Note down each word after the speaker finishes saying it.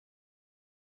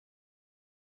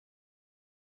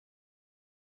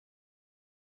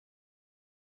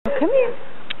Come here.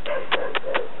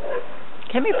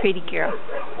 Come here, pretty girl.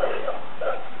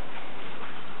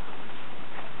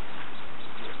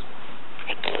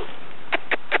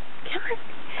 Come on.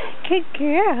 Good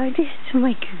girl. This is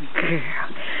my good girl.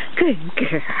 Good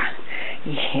girl.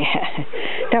 Yeah.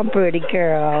 That pretty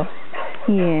girl.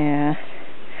 Yeah.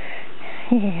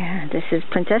 Yeah. This is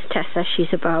Princess Tessa.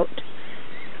 She's about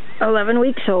 11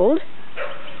 weeks old.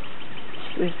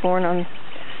 She was born on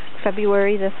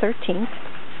February the 13th.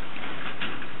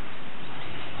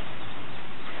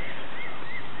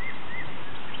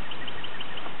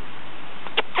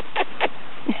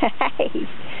 Hey,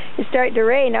 it's starting to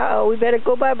rain. Uh-oh, we better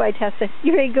go bye-bye, Tessa.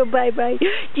 You ready to go bye-bye?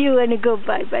 Do you want to go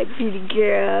bye-bye, pretty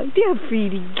girl? Dear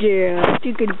pretty girl.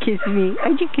 You gonna kiss me? Are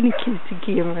you gonna kiss the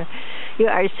camera? You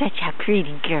are such a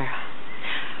pretty girl.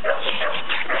 You're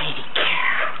such a pretty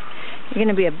girl. You're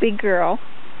gonna be a big girl.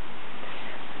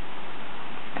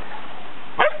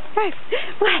 What?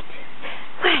 What?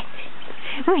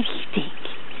 What do you think?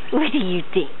 What do you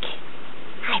think?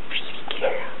 Hi, pretty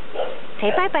girl. Say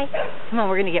bye-bye. Come on,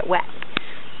 we're going to get wet.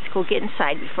 Let's go get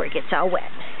inside before it gets all wet.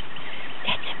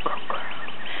 That's a good girl.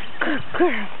 Good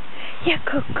girl. Yeah,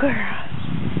 good girl.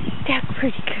 That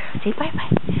pretty girl. Say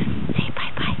bye-bye. Say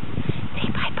bye-bye. Say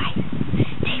bye-bye.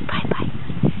 Say bye-bye.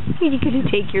 You're going to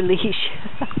take your leash.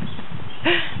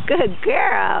 Good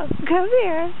girl. Come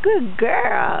here. Good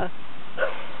girl.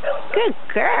 Good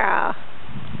girl.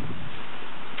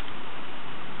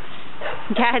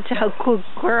 That's a good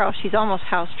girl. She's almost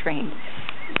house trained.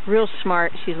 Real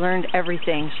smart. She's learned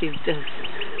everything. She's just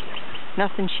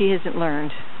nothing she hasn't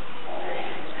learned.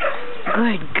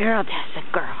 Good girl, that's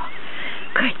a girl.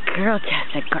 Good girl,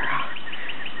 that's a girl.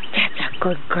 That's a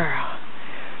good girl.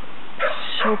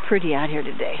 So pretty out here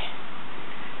today.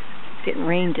 It's getting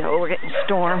rained though. We're getting a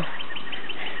storm.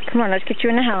 Come on, let's get you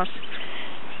in the house.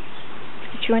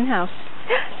 Let's get you in the house.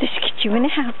 Let's get you in the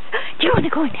house. Do you want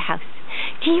to go in the house?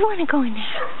 Do you want to go in the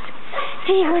house?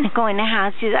 Do you want to go in the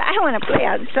house? She said, I want to play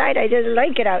outside. I just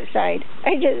like it outside.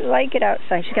 I just like it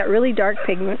outside. She's got really dark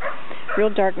pigment, real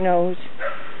dark nose,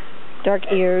 dark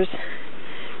ears.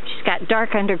 She's got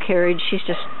dark undercarriage. She's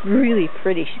just really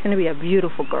pretty. She's going to be a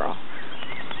beautiful girl.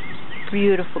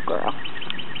 Beautiful girl.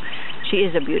 She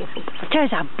is a beautiful girl.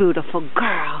 There's a beautiful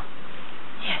girl.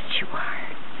 Yes, you are.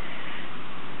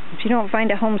 If you don't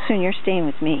find a home soon, you're staying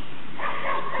with me.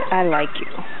 I like you.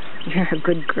 You're a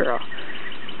good girl.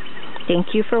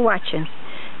 Thank you for watching.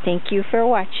 Thank you for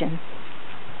watching.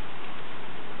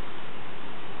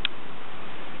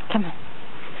 Come on.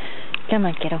 Come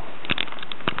on, kiddo.